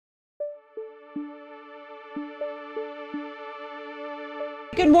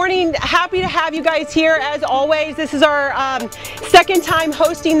Good morning, happy to have you guys here as always. This is our second time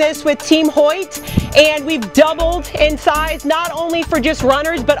hosting this with Team Hoyt, and we've doubled in size, not only for just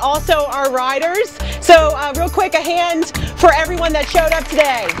runners but also our riders. So real quick, a hand for everyone that showed up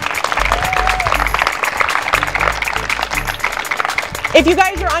today. If you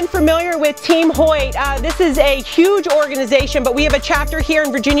guys are unfamiliar with Team Hoyt, this is a huge organization, but we have a chapter here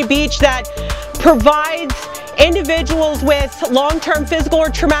in Virginia Beach that provides individuals with long-term physical or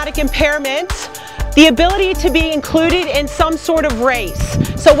traumatic impairments the ability to be included in some sort of race.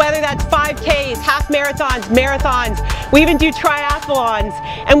 So whether that's 5Ks, half marathons, we even do triathlons,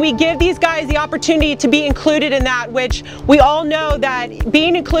 and we give these guys the opportunity to be included in that, which we all know that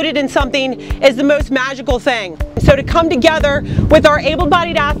being included in something is the most magical thing. So to come together with our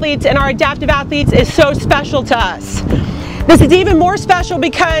able-bodied athletes and our adaptive athletes is so special to us. This is even more special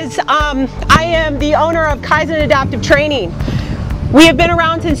because I am the owner of Kaizen Adaptive Training. We have been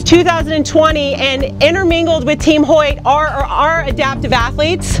around since 2020, and intermingled with Team Hoyt are our adaptive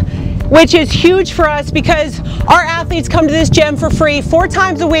athletes, which is huge for us because our athletes come to this gym for free 4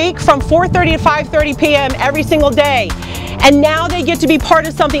 times a week from 4:30 to 5:30 p.m. every single day. And now they get to be part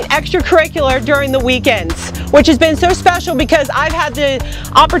of something extracurricular during the weekends, which has been so special because I've had the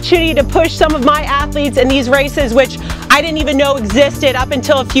opportunity to push some of my athletes in these races, which I didn't even know existed up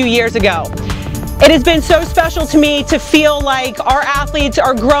until a few years ago. It has been so special to me to feel like our athletes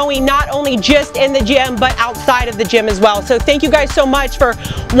are growing not only just in the gym but outside of the gym as well. So thank you guys so much for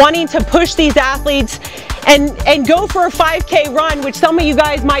wanting to push these athletes and go for a 5K run, which some of you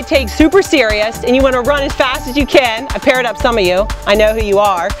guys might take super serious and you want to run as fast as you can. I paired up some of you. I know who you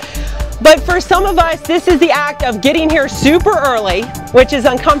are. But for some of us, this is the act of getting here super early, which is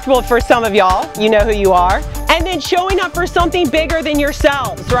uncomfortable for some of y'all. You know who you are. And then showing up for something bigger than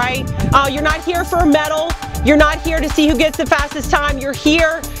yourselves, right? You're not here for a medal. You're not here to see who gets the fastest time. You're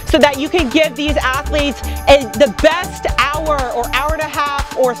here so that you can give these athletes the best hour or hour and a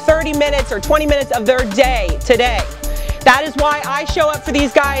half or 30 minutes or 20 minutes of their day today. That is why I show up for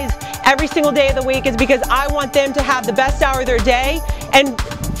these guys every single day of the week, is because I want them to have the best hour of their day. And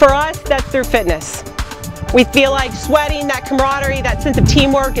for us, that's through fitness. We feel like sweating, that camaraderie, that sense of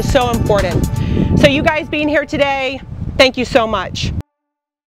teamwork is so important. So you guys being here today, thank you so much.